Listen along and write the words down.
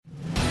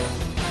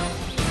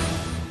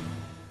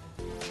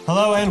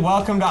Hello and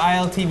welcome to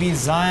ILTV's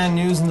Zion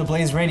News and the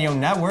Blaze Radio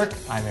Network.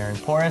 I'm Aaron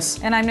Porras.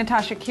 And I'm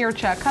Natasha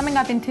Kirchak. Coming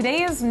up in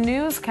today's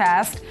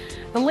newscast,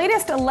 the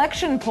latest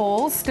election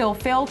polls still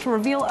fail to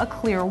reveal a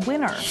clear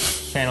winner.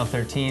 Channel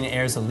 13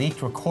 airs a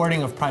leaked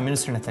recording of Prime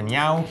Minister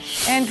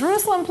Netanyahu. And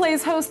Jerusalem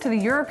plays host to the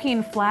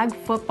European Flag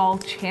Football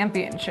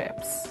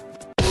Championships.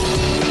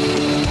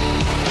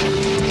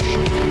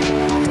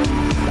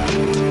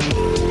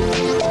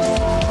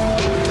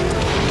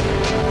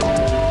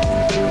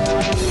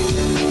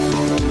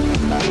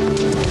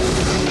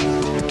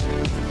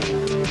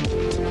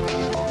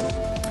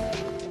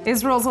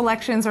 Israel's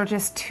elections are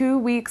just 2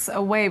 weeks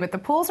away, but the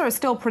polls are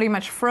still pretty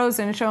much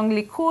frozen, showing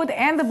Likud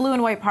and the blue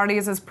and white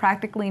parties as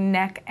practically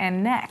neck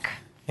and neck.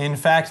 In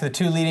fact, the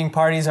two leading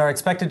parties are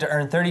expected to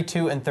earn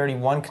 32 and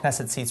 31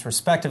 Knesset seats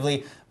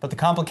respectively, but the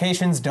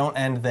complications don't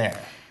end there.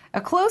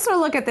 A closer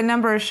look at the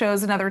numbers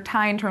shows another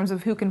tie in terms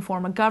of who can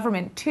form a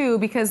government, too,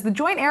 because the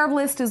Joint Arab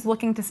List is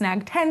looking to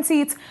snag 10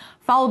 seats,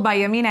 followed by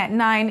Yamina at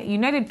 9,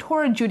 United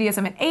Torah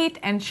Judaism at 8,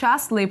 and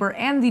Shas, Labor,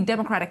 and the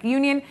Democratic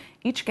Union,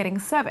 each getting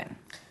 7.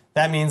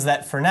 That means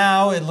that for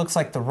now, it looks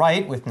like the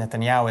right, with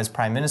Netanyahu as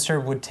prime minister,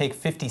 would take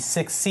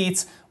 56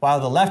 seats, while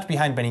the left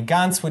behind Benny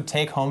Gantz would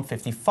take home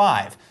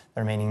 55.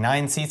 The remaining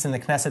 9 seats in the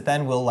Knesset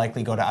then will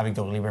likely go to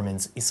Avigdor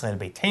Lieberman's Israel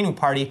Beitenu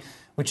party,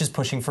 which is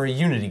pushing for a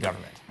unity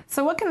government.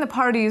 So what can the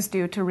parties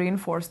do to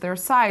reinforce their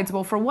sides?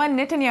 Well, for one,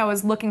 Netanyahu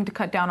is looking to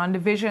cut down on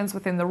divisions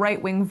within the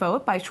right-wing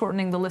vote by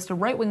shortening the list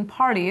of right-wing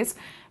parties.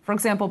 For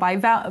example, by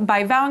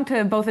vowing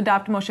to both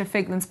adopt Moshe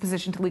Feiglin's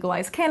position to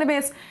legalize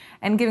cannabis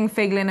and giving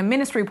Feiglin a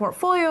ministry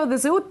portfolio, the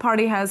Zehut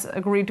party has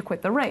agreed to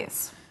quit the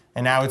race.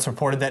 And now it's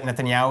reported that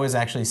Netanyahu is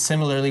actually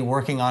similarly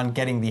working on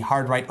getting the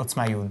hard-right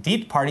Otzma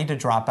Yehudit party to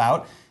drop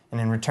out.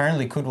 And in return,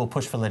 Likud will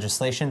push for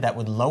legislation that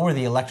would lower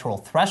the electoral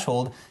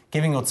threshold,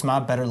 giving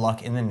Otzma better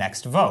luck in the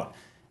next vote.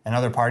 And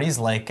other parties,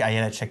 like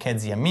Ayelet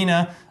Shaked's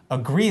Yamina,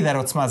 agree that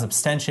Otzma's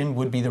abstention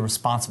would be the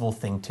responsible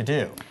thing to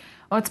do.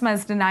 Otzma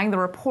is denying the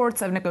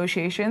reports of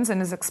negotiations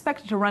and is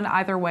expected to run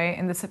either way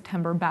in the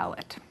September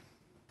ballot.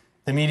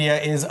 The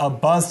media is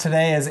abuzz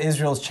today as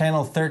Israel's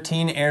Channel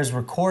 13 airs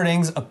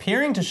recordings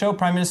appearing to show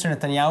Prime Minister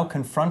Netanyahu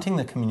confronting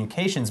the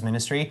communications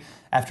ministry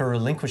after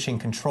relinquishing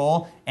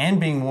control and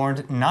being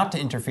warned not to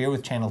interfere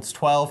with Channels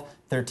 12,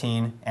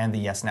 13, and the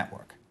Yes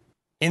Network.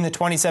 In the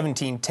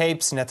 2017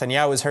 tapes,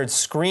 Netanyahu is heard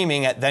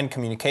screaming at then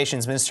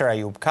Communications Minister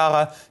Ayub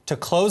Kara to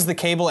close the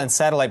Cable and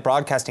Satellite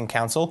Broadcasting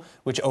Council,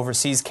 which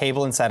oversees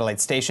cable and satellite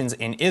stations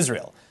in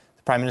Israel.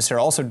 The Prime Minister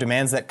also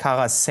demands that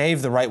Kara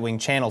save the right-wing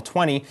Channel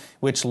 20,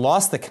 which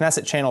lost the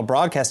Knesset channel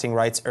broadcasting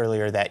rights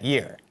earlier that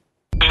year.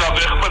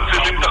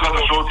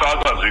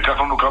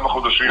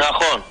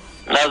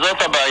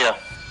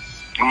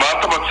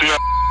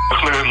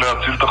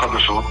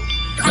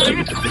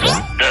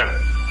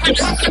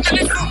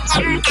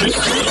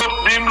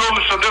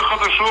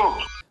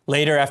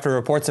 Later, after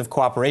reports of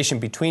cooperation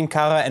between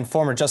Kara and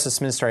former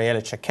Justice Minister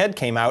Ayelet Shaked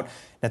came out,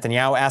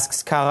 Netanyahu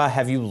asks Kara,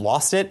 "Have you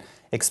lost it?"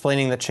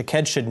 explaining that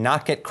Shaked should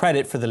not get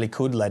credit for the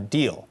Likud-led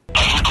deal.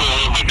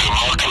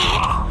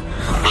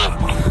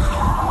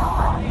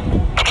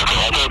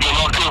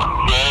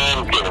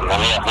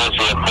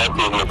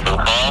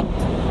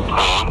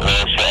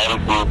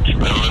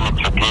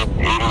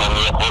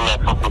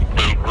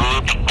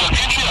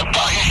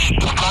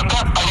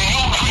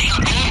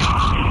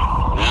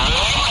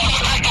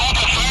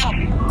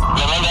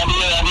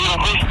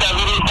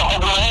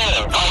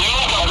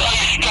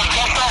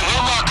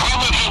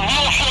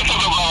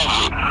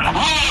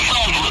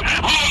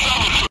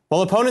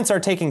 While opponents are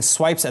taking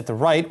swipes at the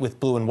right, with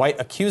blue and white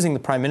accusing the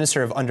prime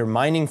minister of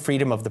undermining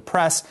freedom of the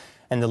press,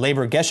 and the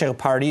Labor Gesher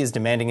party is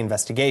demanding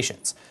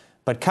investigations.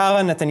 But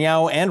Kara,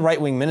 Netanyahu, and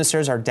right-wing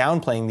ministers are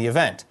downplaying the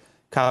event.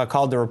 Kara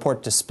called the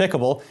report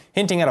despicable,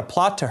 hinting at a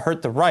plot to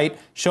hurt the right,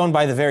 shown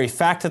by the very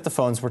fact that the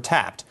phones were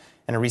tapped.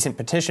 And a recent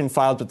petition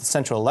filed with the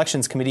Central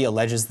Elections Committee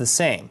alleges the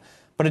same.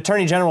 But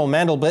Attorney General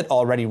Mandelblit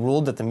already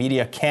ruled that the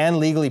media can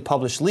legally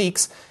publish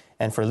leaks,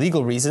 and for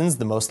legal reasons,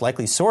 the most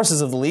likely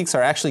sources of the leaks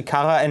are actually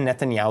Kara and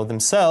Netanyahu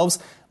themselves,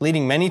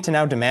 leading many to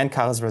now demand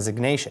Kara's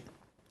resignation.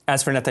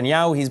 As for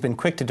Netanyahu, he's been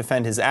quick to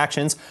defend his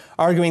actions,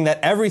 arguing that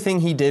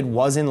everything he did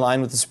was in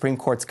line with the Supreme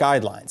Court's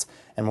guidelines.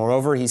 And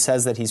moreover, he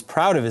says that he's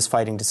proud of his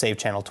fighting to save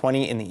Channel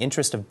 20 in the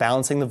interest of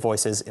balancing the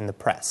voices in the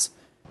press.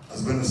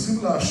 אז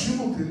מנסים להאשים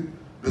אותי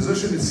בזה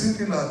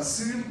שניסיתי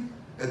להציל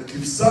את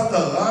כבשת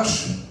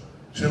הרש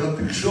של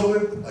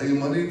התקשורת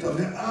הימנית,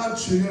 המעט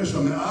שיש,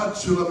 המעט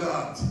של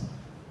המעט.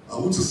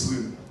 ערוץ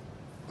 20.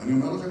 אני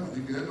אומר לכם,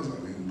 אני גאה לזה,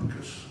 אני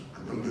מבקש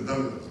לקבל מידע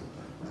לזה.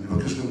 אני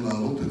מבקש גם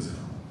להעלות את זה.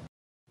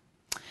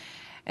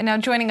 And now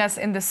joining us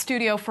in the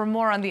studio for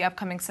more on the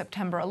upcoming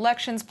September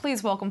elections,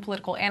 please welcome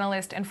political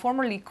analyst and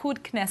former Likud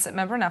Knesset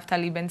member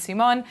Naftali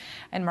Ben-Simon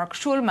and Mark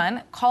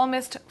Schulman,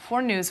 columnist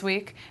for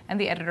Newsweek and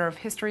the editor of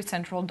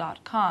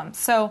HistoryCentral.com.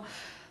 So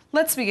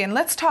let's begin.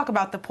 Let's talk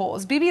about the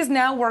polls. Bibi is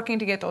now working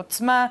to get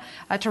Otzma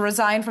to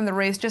resign from the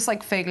race, just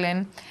like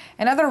Feiglin.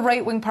 And other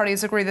right-wing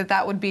parties agree that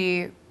that would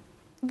be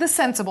the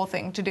sensible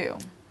thing to do.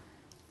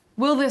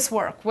 Will this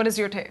work? What is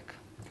your take?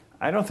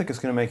 I don't think it's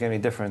going to make any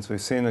difference.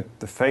 We've seen that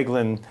the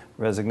Feiglin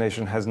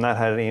resignation has not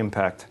had any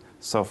impact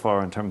so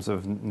far in terms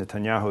of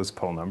Netanyahu's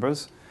poll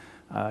numbers.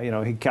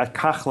 He got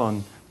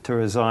Kachlon to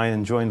resign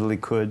and join the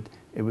Likud.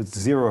 It was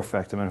zero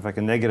effect. I mean, in fact,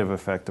 a negative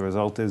effect. The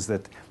result is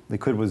that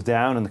Likud was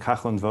down and the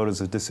Kachlon voters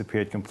have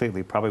disappeared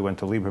completely. Probably went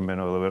to Lieberman,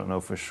 although we don't know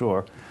for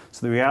sure.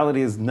 So the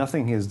reality is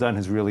nothing he has done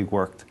has really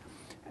worked.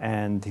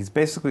 And he's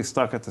basically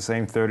stuck at the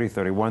same 30,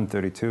 31,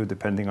 32,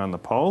 depending on the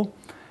poll.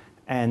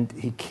 And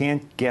he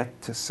can't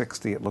get to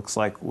 60, it looks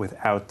like,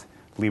 without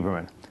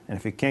Lieberman. And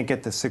if he can't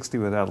get to 60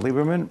 without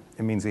Lieberman,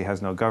 it means he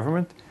has no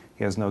government.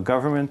 He has no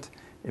government.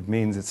 It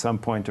means at some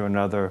point or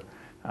another,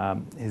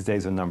 his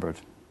days are numbered.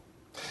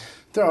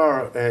 There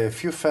are a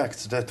few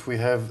facts that we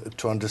have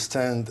to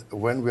understand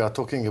when we are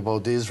talking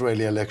about the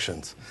Israeli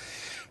elections.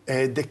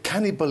 The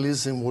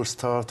cannibalism will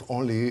start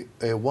only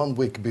 1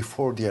 week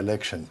before the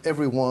election.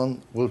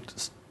 Everyone will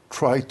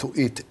try to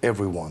eat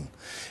everyone,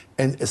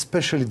 and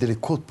especially the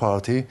Likud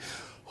party,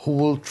 who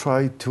will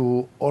try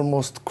to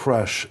almost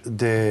crush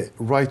the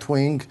right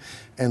wing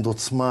and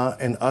Otzma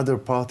and other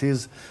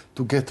parties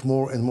to get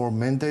more and more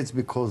mandates,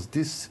 because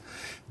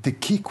the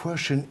key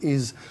question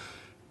is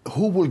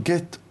who will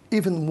get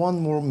even one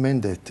more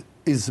mandate.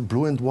 Is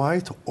blue and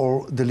white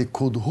or the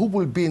Likud? Who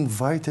will be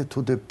invited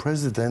to the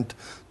president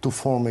to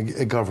form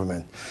a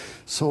government?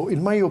 So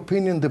in my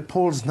opinion, the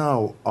polls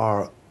now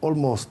are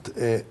almost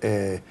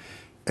a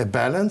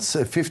balance,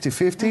 a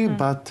 50-50,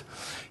 but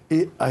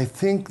I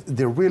think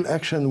the real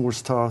action will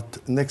start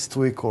next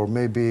week or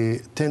maybe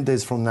 10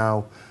 days from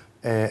now,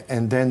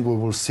 and then we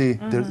will see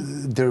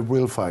the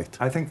real fight.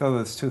 I think, though,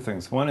 there's two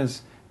things. One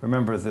is,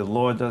 remember, the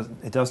law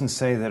doesn't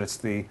say that it's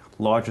the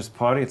largest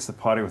party. It's the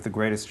party with the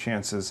greatest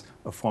chances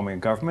of forming a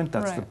government.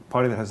 That's the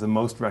party that has the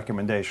most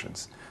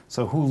recommendations.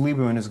 So who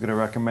Lieberman is going to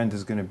recommend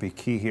is going to be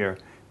key here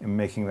in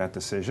making that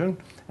decision.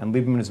 And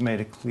Lieberman has made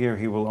it clear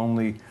he will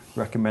only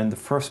recommend the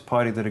first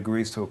party that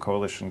agrees to a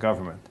coalition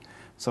government.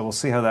 So we'll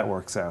see how that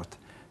works out.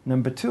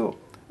 Number two,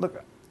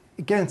 look,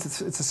 again,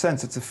 it's a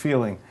sense, it's a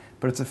feeling.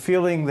 But it's a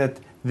feeling that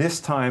this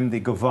time the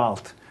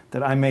Gewalt,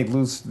 that I may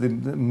lose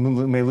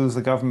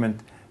the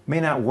government, may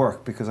not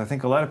work, because I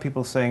think a lot of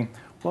people are saying,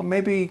 well,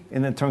 maybe,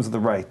 in terms of the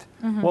right,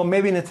 well,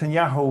 maybe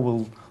Netanyahu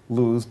will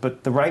lose,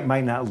 but the right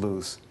might not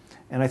lose.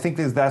 And I think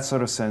there's that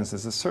sort of sense.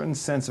 There's a certain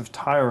sense of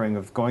tiring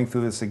of going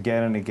through this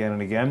again and again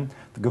and again.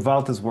 The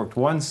Gewalt has worked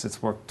once,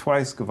 it's worked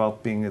twice,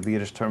 Gewalt being the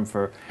Yiddish term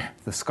for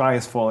the sky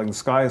is falling, the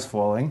sky is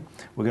falling.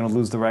 We're going to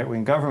lose the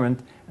right-wing government,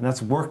 and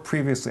that's worked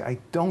previously. I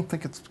don't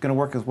think it's going to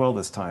work as well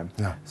this time.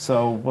 Yeah.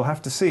 So we'll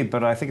have to see,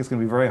 but I think it's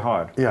going to be very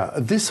hard. Yeah,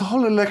 this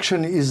whole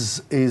election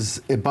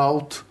is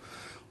about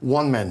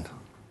one man,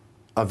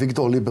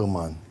 Avigdor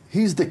Lieberman.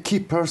 He's the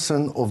key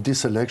person of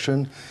this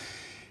election.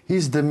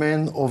 He's the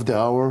man of the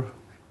hour.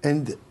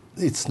 And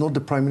it's not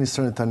the Prime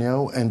Minister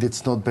Netanyahu, and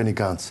it's not Benny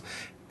Gantz.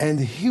 And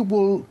he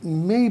will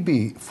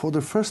maybe, for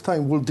the first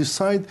time, will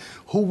decide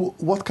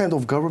what kind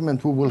of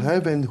government we will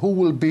have and who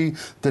will be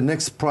the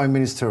next Prime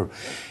Minister.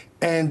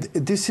 And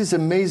this is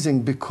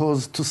amazing,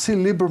 because to see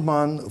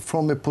Lieberman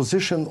from a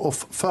position of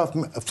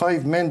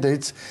five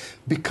mandates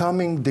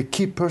becoming the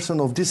key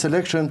person of this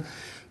election,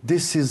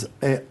 this is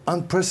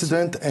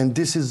unprecedented, and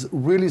this is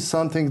really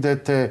something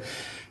that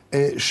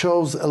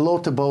shows a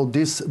lot about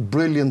this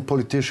brilliant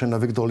politician,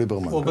 Avigdor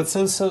Lieberman. Well, but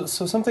so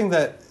something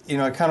that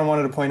I kind of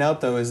wanted to point out,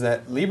 though, is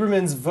that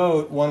Lieberman's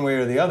vote, one way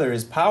or the other,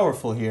 is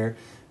powerful here.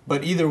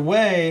 But either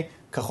way,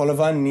 Kachol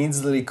Lavan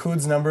needs the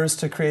Likud's numbers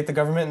to create the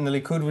government, and the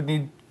Likud would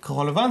need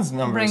Kachol Lavan's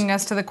numbers. Bringing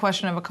us to the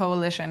question of a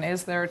coalition,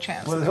 is there a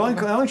chance? Well, the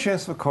only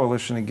chance of a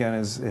coalition, again,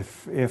 is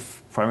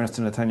if Prime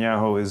Minister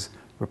Netanyahu is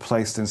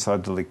replaced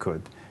inside the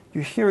Likud.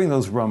 You're hearing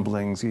those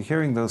rumblings, you're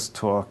hearing those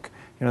talk.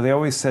 They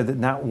always said that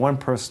not one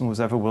person was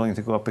ever willing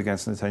to go up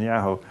against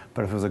Netanyahu,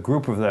 but if it was a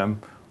group of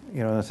them,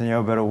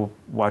 Netanyahu better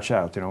watch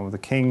out. The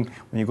king,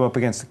 when you go up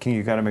against the king,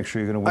 you got to make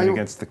sure you're going to win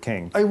against the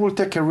king. I will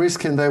take a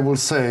risk, and I will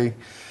say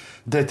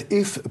that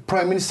if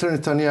Prime Minister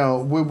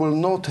Netanyahu, we will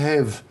not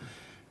have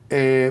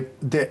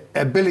the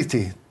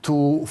ability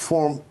to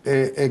form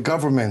a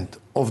government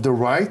of the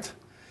right,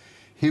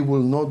 he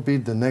will not be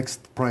the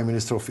next Prime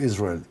Minister of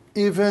Israel.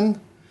 Even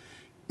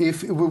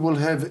if we will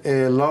have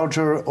a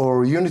larger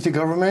or unity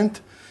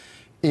government,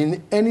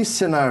 in any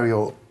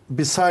scenario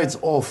besides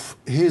of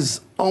his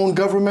own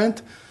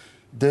government,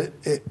 the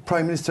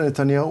Prime Minister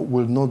Netanyahu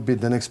will not be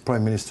the next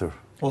Prime Minister.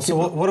 Well, so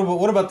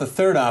what about the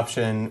third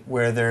option,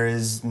 where there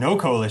is no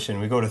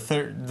coalition? We go to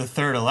the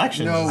third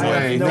election. No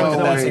way.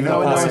 There's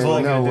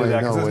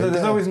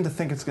no reason to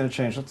think it's going to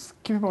change. Let's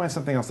keep in mind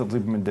something else that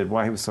Lieberman did,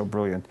 why he was so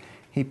brilliant.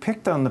 He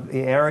picked on the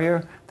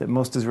area that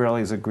most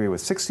Israelis agree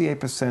with.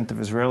 68% of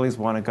Israelis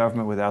want a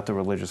government without the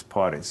religious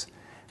parties.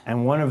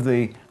 And one of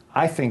the,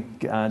 I think,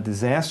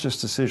 disastrous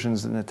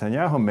decisions that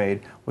Netanyahu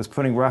made was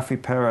putting Rafi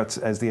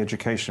Peretz as the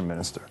education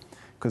minister.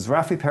 Because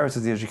Rafi Peretz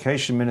as the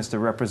education minister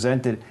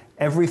represented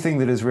everything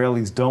that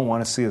Israelis don't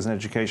want to see as an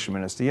education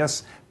minister.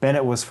 Yes,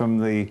 Bennett was from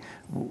the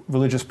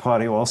religious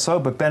party also,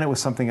 but Bennett was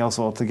something else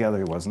altogether.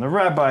 He wasn't a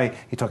rabbi.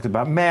 He talked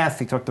about math.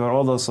 He talked about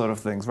all those sort of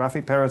things.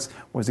 Rafi Peretz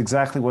was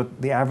exactly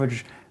what the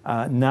average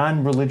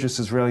Non-religious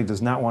Israeli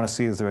does not want to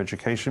see as their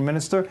education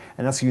minister,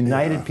 and that's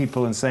united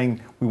people in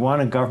saying we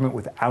want a government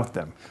without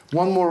them.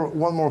 One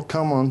more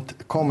comment.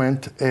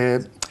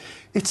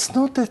 It's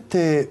not that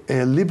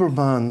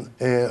Lieberman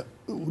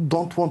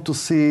don't want to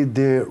see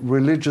the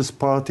religious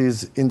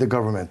parties in the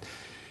government.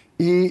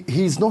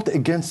 He's not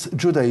against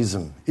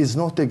Judaism. He's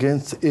not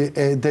against.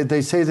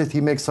 They say that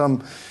he makes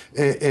some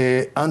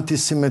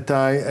anti-Semite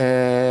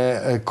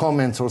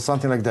comments or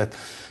something like that.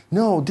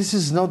 No, this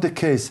is not the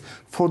case.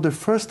 For the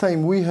first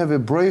time, we have a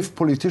brave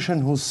politician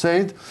who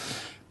said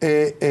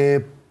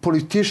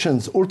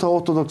politicians,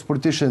 ultra-Orthodox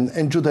politicians,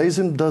 and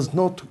Judaism does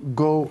not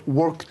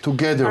work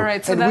together. All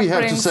right, so and we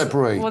have to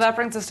separate. Well, that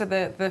brings us to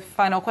the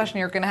final question.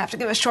 You're going to have to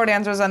give us short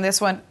answers on this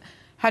one.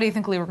 How do you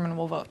think Lieberman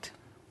will vote?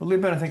 Well,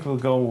 Lieberman, I think, will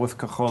go with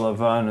Kachol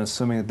Lavan,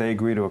 assuming that they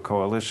agree to a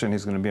coalition.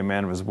 He's going to be a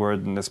man of his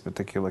word in this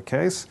particular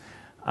case.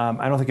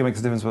 I don't think it makes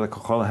a difference whether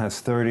Kachol has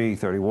 30,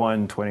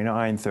 31,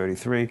 29,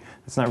 33.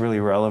 It's not really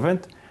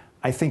relevant.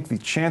 I think the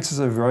chances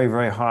are very,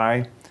 very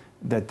high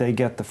that they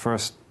get the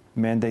first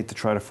mandate to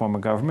try to form a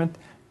government,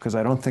 because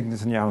I don't think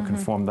Netanyahu can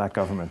form that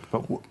government.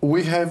 But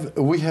we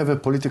have a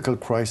political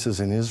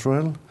crisis in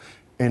Israel,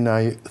 and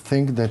I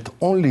think that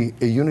only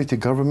a unity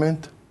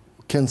government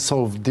can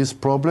solve this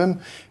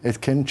problem.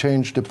 It can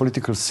change the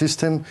political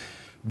system,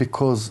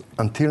 because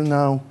until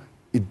now,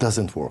 it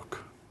doesn't work.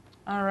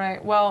 All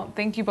right. Well,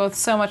 thank you both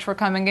so much for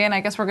coming in.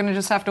 I guess we're going to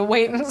just have to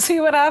wait and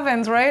see what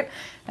happens, right?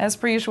 As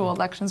per usual,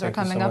 elections are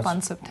coming up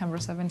on September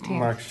 17th.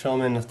 Mark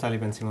Schulman, Naftali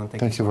Ben-Simon,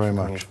 thank you very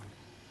much.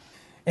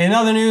 In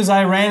other news,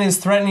 Iran is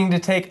threatening to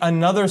take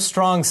another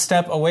strong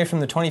step away from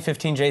the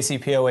 2015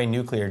 JCPOA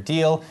nuclear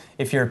deal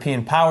if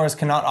European powers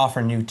cannot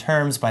offer new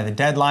terms by the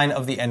deadline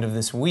of the end of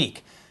this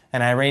week.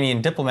 And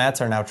Iranian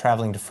diplomats are now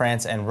traveling to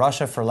France and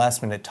Russia for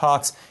last-minute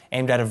talks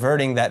aimed at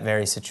averting that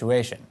very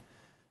situation.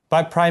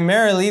 But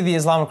primarily, the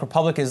Islamic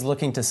Republic is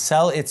looking to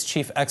sell its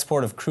chief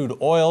export of crude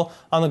oil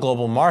on the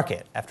global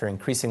market after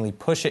increasingly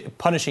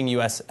punishing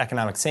U.S.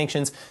 economic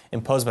sanctions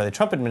imposed by the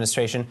Trump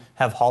administration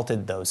have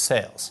halted those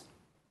sales.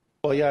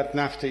 باید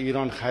نفت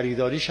ایران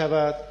خریداری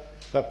شود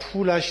و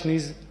پولش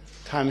نیز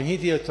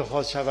تمهیدی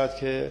اتخاذ شود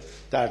که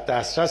در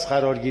دسترس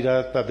قرار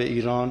گیرد و به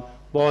ایران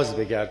باز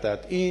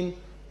بگردد. این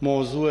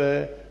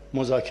موضوع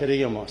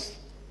مذاکره ماست.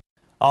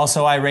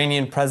 Also,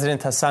 Iranian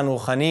President Hassan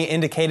Rouhani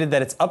indicated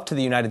that it's up to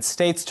the United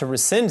States to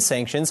rescind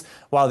sanctions,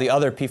 while the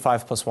other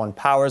P5+1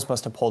 powers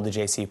must uphold the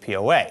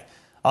JCPOA.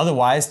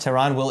 Otherwise,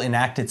 Tehran will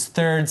enact its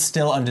third,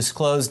 still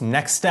undisclosed,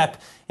 next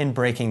step in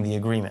breaking the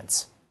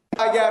agreements.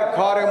 اگر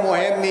کار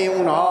مهمی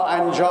اونها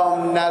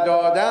انجام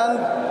ندادند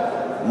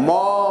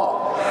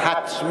ما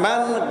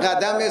حتما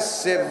قدم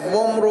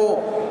سوم رو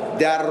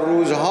در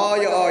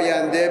روزهای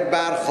آینده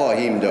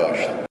برخواهیم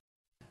داشت.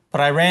 But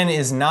Iran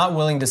is not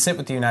willing to sit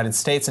with the United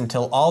States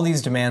until all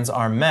these demands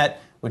are met,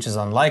 which is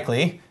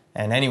unlikely.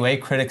 And anyway,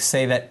 critics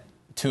say that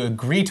to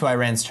agree to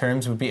Iran's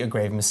terms would be a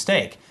grave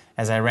mistake,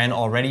 as Iran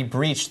already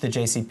breached the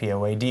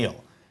JCPOA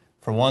deal.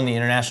 For one, the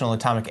International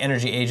Atomic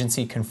Energy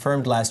Agency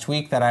confirmed last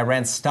week that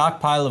Iran's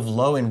stockpile of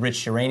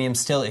low-enriched uranium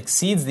still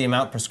exceeds the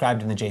amount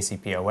prescribed in the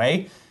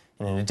JCPOA.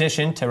 And in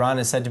addition, Tehran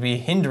is said to be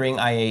hindering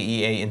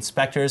IAEA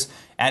inspectors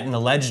at an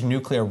alleged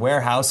nuclear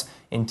warehouse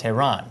in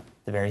Tehran,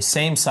 the very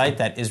same site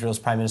that Israel's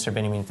Prime Minister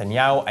Benjamin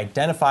Netanyahu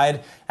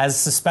identified as a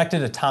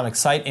suspected atomic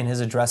site in his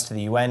address to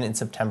the UN in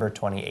September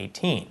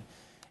 2018.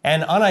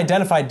 And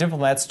unidentified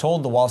diplomats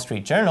told the Wall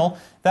Street Journal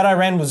that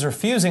Iran was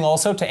refusing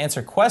also to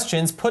answer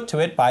questions put to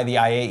it by the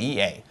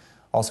IAEA.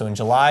 Also in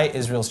July,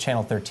 Israel's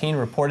Channel 13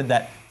 reported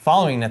that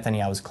following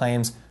Netanyahu's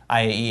claims,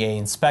 IAEA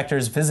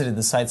inspectors visited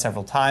the site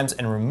several times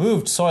and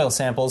removed soil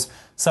samples,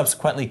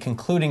 subsequently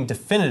concluding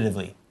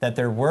definitively that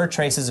there were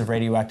traces of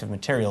radioactive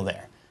material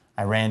there.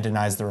 Iran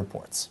denies the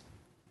reports.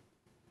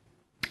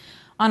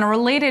 On a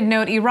related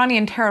note,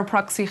 Iranian terror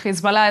proxy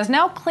Hezbollah is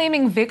now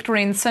claiming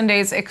victory in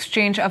Sunday's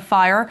exchange of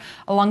fire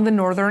along the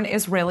northern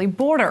Israeli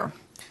border.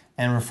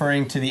 And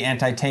referring to the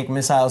anti-tank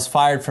missiles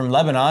fired from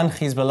Lebanon,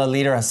 Hezbollah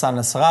leader Hassan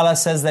Nasrallah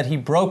says that he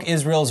broke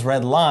Israel's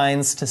red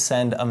lines to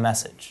send a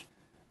message.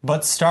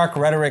 But stark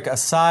rhetoric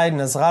aside,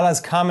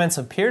 Nasrallah's comments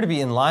appear to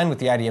be in line with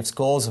the IDF's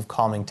goals of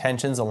calming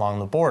tensions along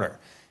the border.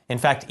 In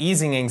fact,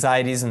 easing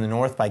anxieties in the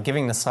north by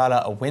giving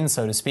Nasrallah a win,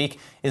 so to speak,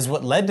 is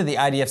what led to the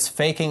IDF's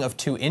faking of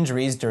 2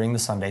 injuries during the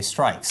Sunday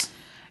strikes.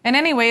 And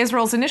anyway,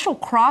 Israel's initial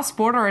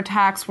cross-border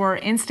attacks were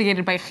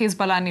instigated by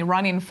Hezbollah and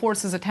Iranian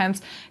forces'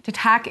 attempts to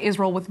attack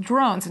Israel with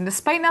drones. And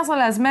despite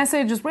Nasrallah's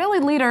message, Israeli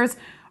leaders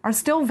are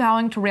still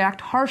vowing to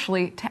react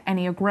harshly to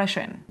any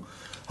aggression.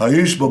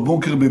 האיש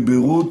בבונקר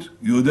בביירות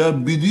יודע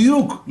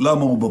בדיוק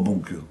למה הוא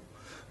בבונקר.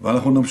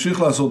 ואנחנו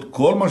נמשיך לעשות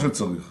כל מה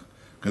שצריך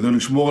כדי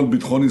לשמור על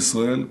ביטחון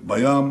ישראל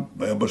בים,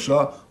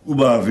 ביבשה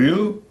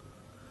ובאוויר,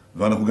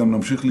 ואנחנו גם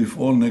נמשיך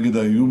לפעול נגד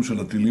האיום של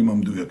הטילים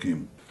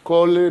המדויקים.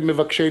 כל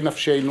מבקשי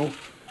נפשנו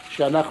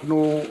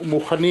שאנחנו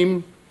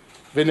מוכנים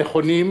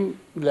ונכונים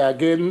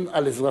להגן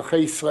על אזרחי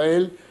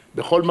ישראל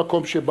בכל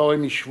מקום שבו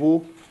הם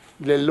ישבו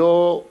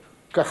ללא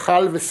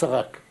כחל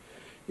וסרק.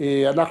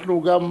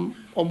 אנחנו גם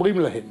אומרים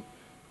להם,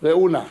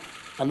 ראו נא,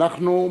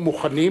 אנחנו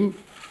מוכנים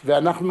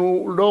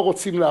ואנחנו לא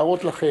רוצים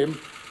להראות לכם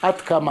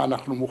עד כמה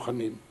אנחנו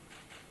מוכנים.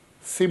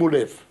 שימו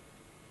לב,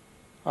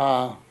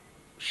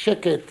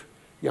 השקט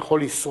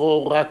יכול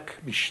לשרור רק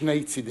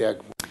בשני צידי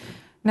הגבול.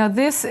 Now,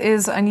 this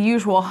is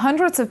unusual.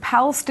 Hundreds of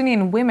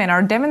Palestinian women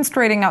are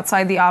demonstrating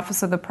outside the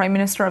office of the Prime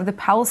Minister of the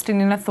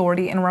Palestinian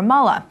Authority in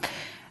Ramallah.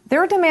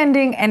 They're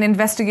demanding an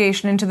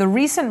investigation into the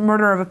recent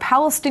murder of a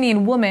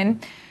Palestinian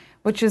woman,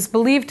 which is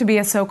believed to be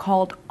a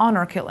so-called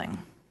honor killing.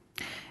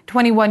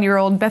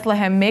 21-year-old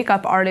Bethlehem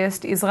makeup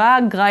artist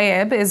Isra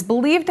Graeb is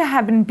believed to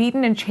have been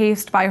beaten and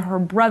chased by her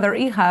brother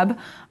Ihab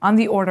on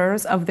the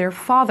orders of their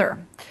father.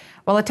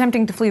 While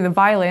attempting to flee the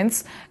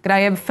violence,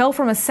 Graeb fell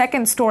from a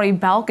second-story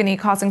balcony,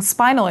 causing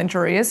spinal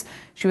injuries.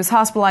 She was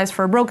hospitalized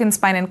for a broken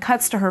spine and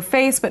cuts to her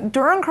face, but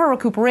during her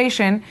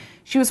recuperation,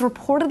 she was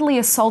reportedly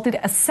assaulted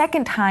a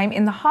second time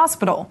in the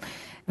hospital.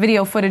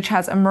 Video footage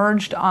has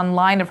emerged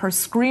online of her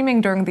screaming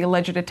during the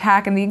alleged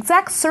attack, and the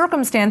exact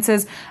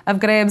circumstances of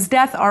Graeb's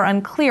death are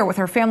unclear, with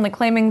her family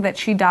claiming that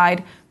she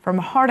died from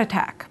a heart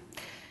attack.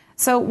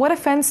 So what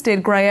offense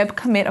did Graeb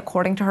commit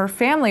according to her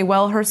family?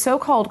 Well, her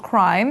so-called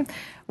crime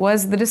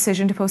was the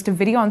decision to post a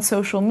video on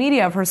social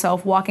media of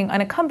herself walking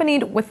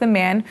unaccompanied with the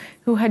man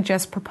who had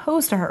just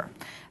proposed to her.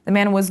 The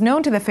man was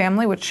known to the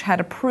family, which had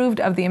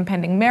approved of the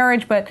impending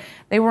marriage, but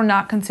they were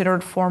not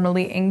considered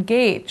formally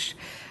engaged.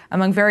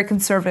 Among very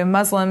conservative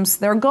Muslims,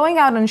 their going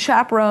out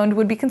unchaperoned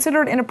would be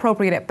considered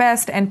inappropriate at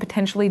best and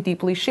potentially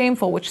deeply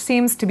shameful, which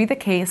seems to be the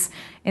case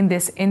in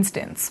this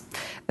instance.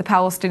 The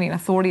Palestinian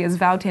Authority has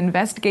vowed to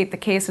investigate the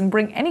case and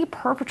bring any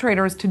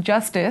perpetrators to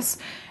justice.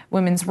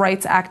 Women's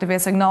rights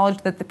activists acknowledge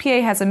that the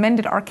PA has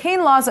amended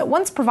arcane laws that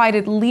once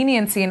provided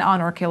leniency in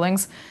honor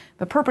killings,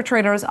 but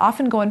perpetrators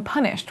often go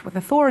unpunished, with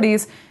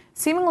authorities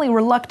seemingly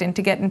reluctant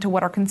to get into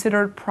what are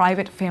considered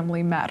private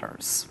family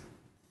matters.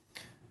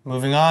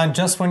 Moving on,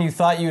 just when you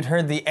thought you'd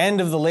heard the end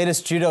of the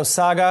latest judo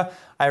saga,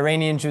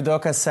 Iranian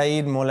judoka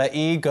Saeed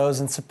Mollaei goes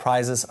and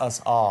surprises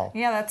us all.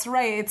 Yeah, that's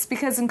right. It's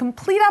because in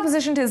complete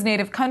opposition to his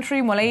native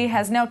country, Mollaei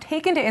has now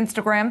taken to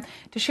Instagram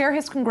to share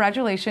his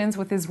congratulations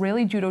with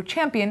Israeli judo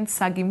champion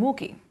Sagi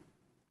Muki.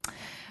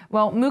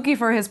 Well, Muki,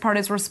 for his part,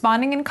 is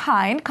responding in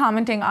kind,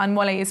 commenting on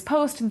Mollei's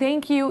post,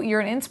 "Thank you,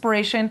 you're an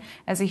inspiration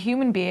as a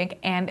human being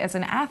and as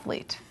an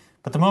athlete."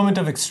 But the moment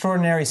of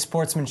extraordinary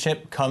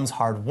sportsmanship comes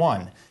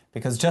hard-won,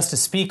 because just to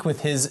speak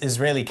with his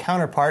Israeli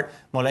counterpart,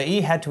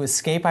 Mollaei had to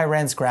escape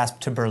Iran's grasp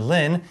to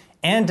Berlin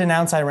and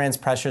denounce Iran's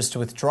pressures to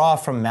withdraw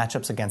from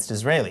matchups against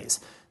Israelis,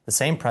 the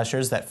same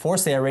pressures that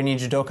forced the Iranian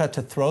judoka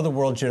to throw the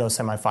World Judo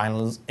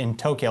semifinals in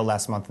Tokyo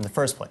last month in the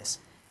first place.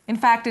 In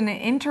fact, in an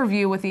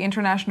interview with the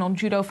International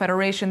Judo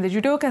Federation, the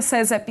judoka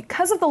says that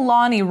because of the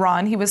law in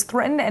Iran, he was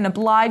threatened and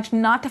obliged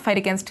not to fight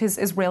against his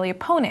Israeli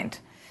opponent.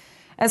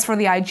 As for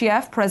the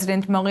IGF,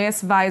 President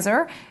Maurice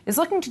Weiser is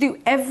looking to do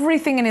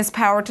everything in his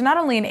power to not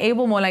only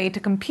enable Mollaei to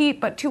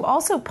compete, but to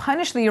also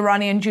punish the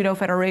Iranian Judo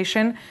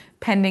Federation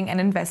pending an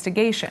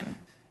investigation.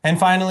 And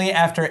finally,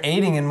 after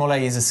aiding in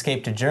Mollei's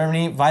escape to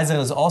Germany, Weiser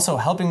is also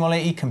helping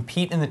Mollaei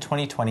compete in the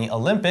 2020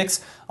 Olympics,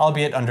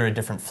 albeit under a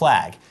different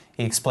flag.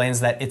 He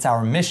explains that it's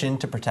our mission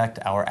to protect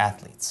our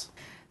athletes.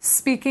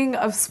 Speaking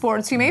of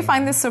sports, you may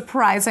find this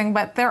surprising,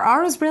 but there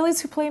are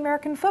Israelis who play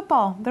American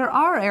football. There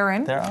are,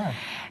 Aaron. There are.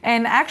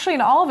 And actually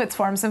in all of its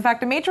forms. In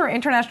fact, a major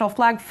international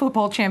flag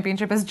football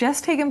championship has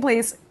just taken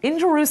place in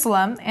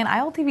Jerusalem, and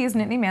ILTV's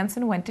Nittany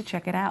Manson went to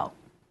check it out.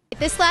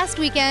 This last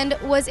weekend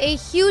was a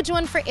huge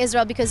one for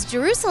Israel because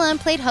Jerusalem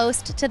played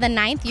host to the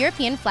 9th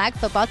European Flag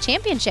Football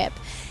Championship.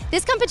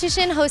 This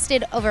competition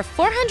hosted over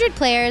 400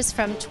 players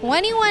from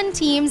 21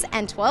 teams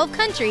and 12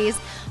 countries,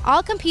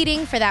 all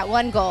competing for that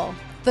one goal,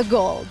 the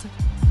gold.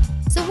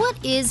 So what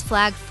is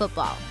flag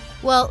football?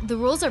 Well, the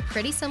rules are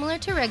pretty similar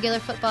to regular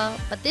football,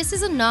 but this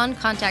is a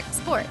non-contact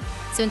sport.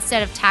 So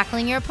instead of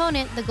tackling your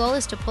opponent, the goal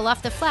is to pull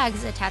off the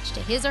flags attached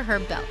to his or her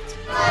belt.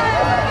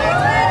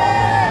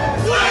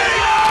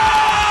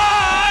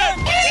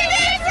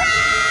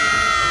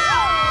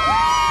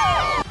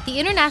 The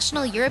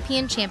International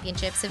European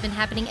Championships have been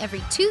happening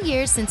every 2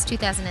 years since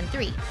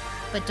 2003.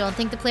 But don't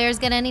think the players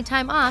get any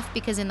time off,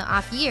 because in the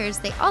off years,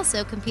 they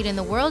also compete in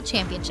the World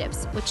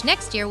Championships, which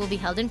next year will be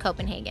held in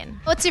Copenhagen.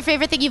 What's your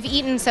favorite thing you've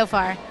eaten so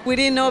far? We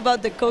didn't know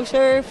about the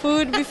kosher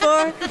food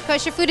before.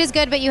 Kosher food is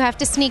good, but you have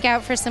to sneak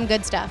out for some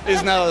good stuff.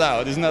 It's not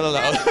allowed. It's not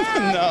allowed.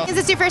 No. Is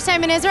this your first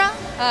time in Israel?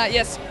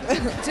 Yes.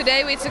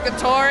 Today we took a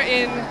tour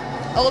in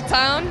Old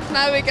Town.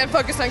 Now we can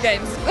focus on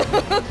games.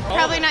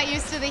 Probably not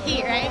used to the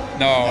heat, right?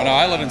 No,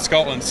 I live in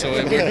Scotland, so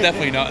we're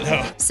definitely not.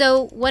 No.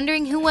 So,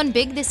 wondering who won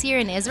big this year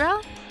in Israel?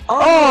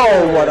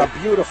 Oh, what a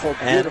beautiful,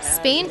 beautiful.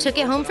 Spain took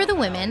it home for the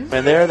women.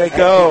 And there they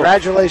go.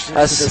 Congratulations to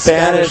the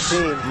Spanish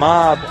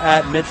mob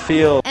at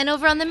midfield. And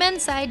over on the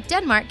men's side,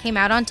 Denmark came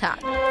out on top.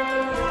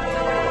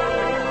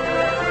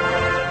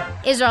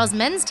 Israel's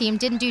men's team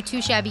didn't do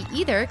too shabby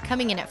either,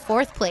 coming in at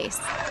 4th place.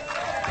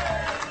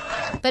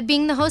 But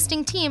being the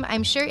hosting team,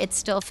 I'm sure it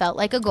still felt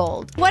like a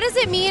gold. What does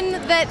it mean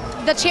that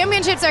the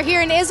championships are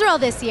here in Israel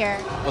this year?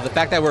 Well, the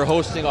fact that we're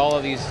hosting all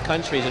of these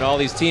countries and all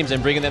these teams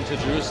and bringing them to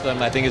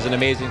Jerusalem, I think is an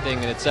amazing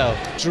thing in itself.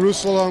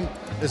 Jerusalem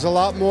is a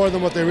lot more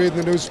than what they read in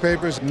the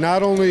newspapers,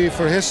 not only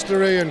for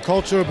history and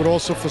culture, but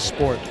also for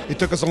sport. It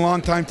took us a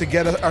long time to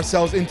get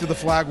ourselves into the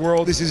flag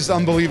world. This is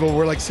unbelievable.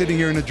 We're like sitting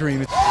here in a dream.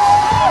 These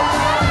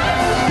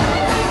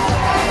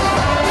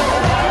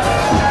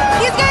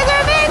guys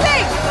are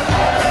amazing!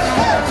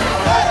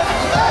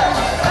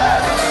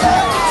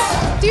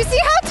 Do you see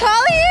how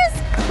tall he is?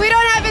 We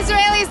don't have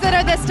Israelis that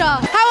are this tall.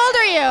 How old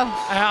are you?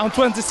 I'm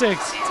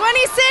 26.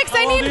 26?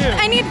 I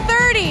need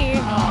 30.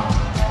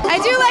 I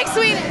do like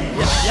sweet.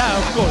 Yeah,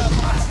 of course.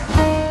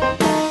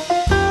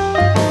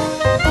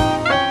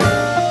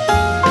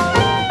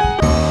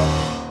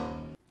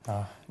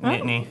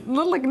 Nittany.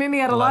 Looked like Nittany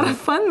had a lot of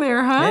fun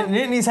there, huh?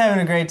 Nittany's having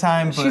a great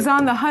time. But She's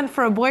on the hunt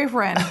for a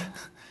boyfriend,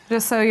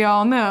 just so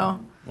y'all know.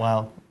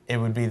 Well, it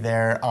would be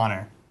their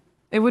honor.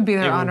 It would be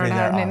their honor to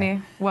have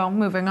Nittany. Well,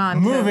 moving on.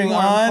 Moving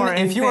on,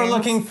 if you are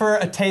looking for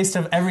a taste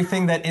of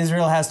everything that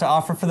Israel has to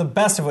offer, for the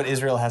best of what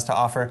Israel has to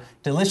offer,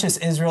 Delicious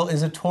Israel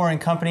is a touring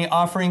company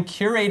offering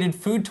curated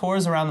food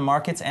tours around the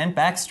markets and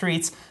back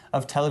streets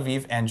of Tel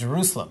Aviv and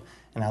Jerusalem.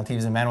 And Al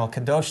TV's Emmanuel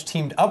Kadosh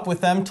teamed up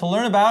with them to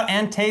learn about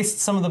and taste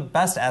some of the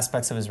best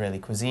aspects of Israeli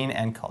cuisine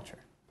and culture.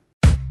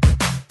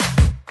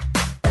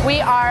 We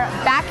are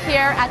back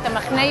here at the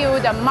Machne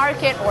Yehuda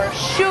market, or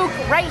Shuk,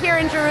 right here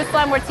in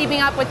Jerusalem. We're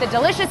teaming up with the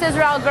Delicious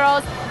Israel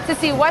girls to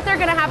see what they're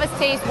going to have us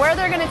taste, where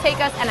they're going to take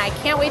us, and I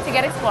can't wait to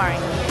get exploring.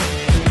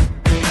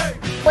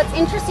 What's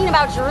interesting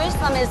about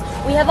Jerusalem is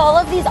we have all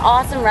of these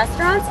awesome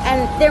restaurants,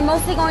 and they're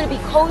mostly going to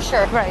be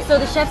kosher. Right. So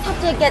the chefs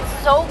have to get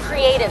so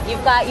creative.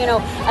 You've got, you know,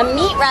 a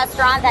meat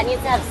restaurant that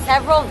needs to have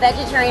several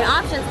vegetarian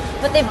options,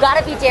 but they've got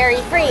to be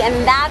dairy-free,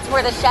 and that's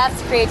where the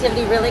chef's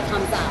creativity really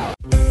comes out.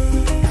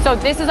 So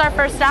this is our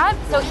first stop.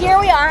 So here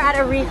we are at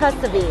Aricha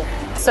Sabich.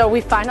 So we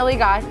finally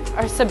got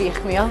our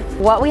sabich meal.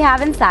 What we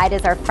have inside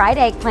is our fried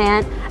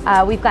eggplant.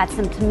 We've got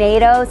some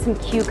tomatoes, some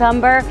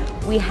cucumber.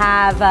 We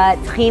have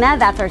tahina,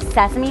 that's our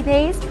sesame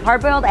paste,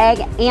 hard-boiled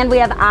egg, and we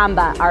have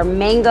amba, our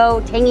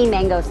tangy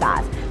mango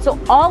sauce. So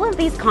all of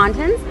these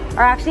contents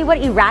are actually what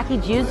Iraqi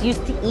Jews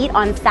used to eat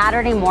on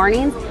Saturday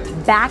mornings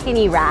back in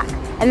Iraq.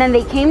 And then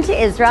they came to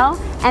Israel,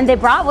 and they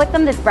brought with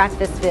them this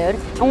breakfast food.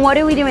 And what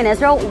do we do in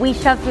Israel? We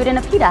shove food in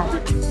a pita.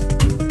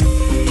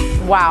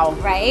 Wow.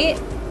 Right?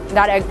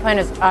 That eggplant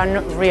is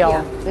unreal.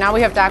 Yeah. Now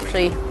we have to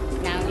actually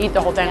eat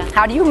the whole thing. Yeah.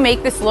 How do you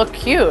make this look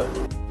cute?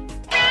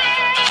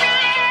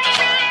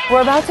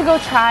 We're about to go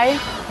try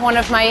one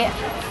of my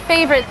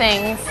favorite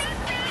things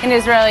in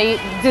Israeli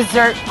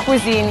dessert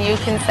cuisine, you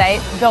can say,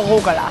 the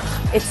rugelach.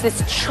 It's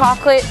this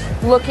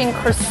chocolate-looking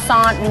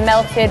croissant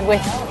melted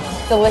with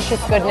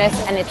delicious goodness,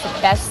 and it's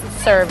best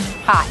served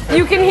hot.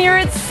 You can hear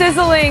it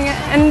sizzling,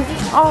 and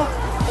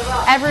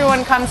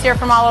everyone comes here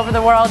from all over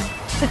the world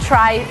to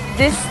try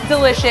this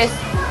delicious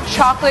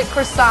chocolate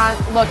croissant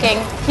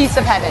looking piece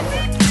of heaven.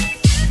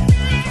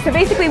 So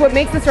basically what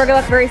makes this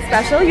rugelach very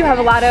special, you have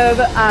a lot of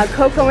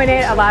cocoa in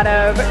it, a lot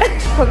of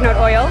coconut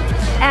oil.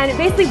 And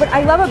basically what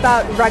I love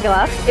about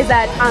rugelach is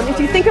that if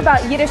you think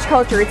about Yiddish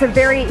culture, it's a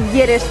very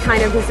Yiddish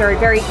kind of dessert,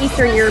 very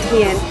Eastern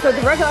European. So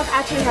the rugelach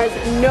actually has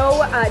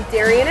no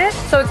dairy in it.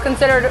 So it's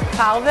considered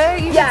palve,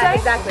 you could say? Yeah,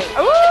 exactly.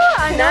 Ooh,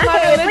 I know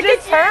my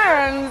religious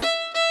terms.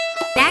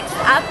 Next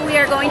up, we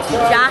are going to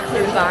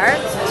Jachnun Bar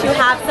to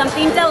have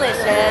something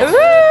delicious.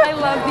 Ooh, I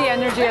love the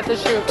energy at the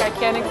shuk. I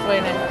can't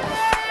explain it.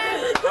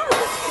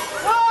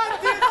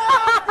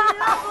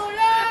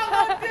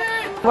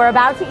 We're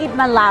about to eat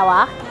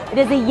malawach. It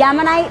is a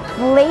Yemenite,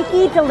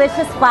 flaky,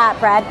 delicious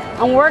flatbread,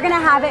 and we're gonna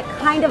have it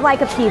kind of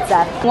like a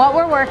pizza. What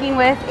we're working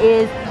with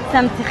is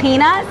some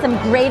tahina, some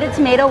grated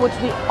tomato, which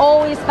we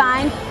always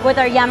find with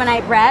our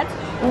Yemenite bread.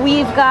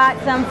 We've got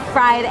some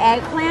fried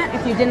eggplant,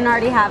 if you didn't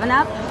already have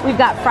enough. We've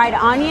got fried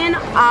onion,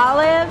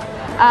 olive,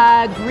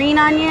 green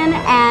onion,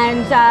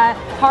 and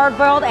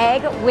hard-boiled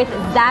egg with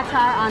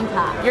za'atar on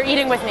top. You're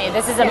eating with me.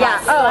 This is a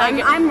must. Oh,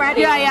 I'm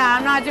ready. Yeah,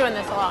 I'm not doing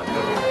this alone.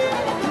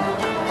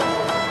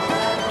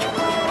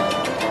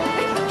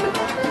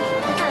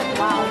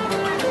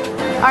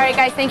 All right,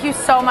 guys, thank you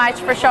so much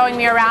for showing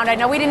me around. I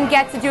know we didn't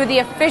get to do the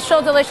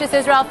official Delicious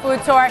Israel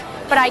food tour,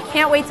 but I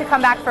can't wait to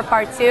come back for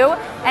part 2.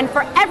 And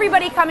for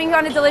everybody coming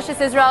on a Delicious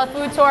Israel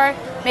food tour,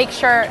 make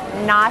sure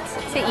not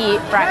to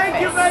eat breakfast.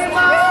 Thank you very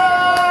much!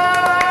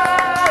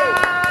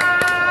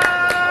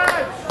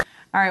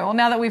 All right, well,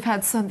 now that we've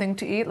had something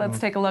to eat, let's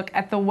take a look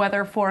at the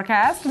weather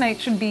forecast. Tonight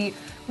should be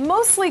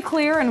mostly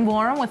clear and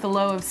warm with a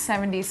low of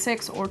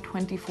 76 or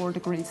 24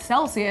 degrees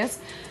Celsius.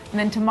 And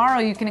then tomorrow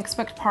you can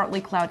expect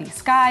partly cloudy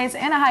skies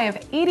and a high of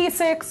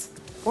 86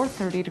 or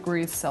 30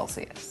 degrees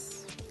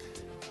Celsius.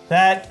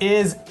 That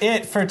is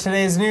it for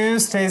today's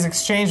news. Today's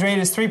exchange rate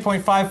is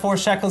 3.54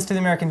 shekels to the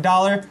American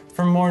dollar.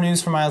 For more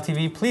news from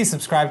ILTV, please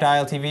subscribe to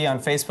ILTV on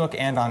Facebook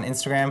and on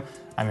Instagram.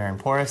 I'm Aaron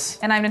Porras.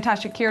 And I'm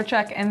Natasha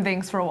Kirchek, and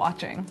thanks for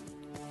watching.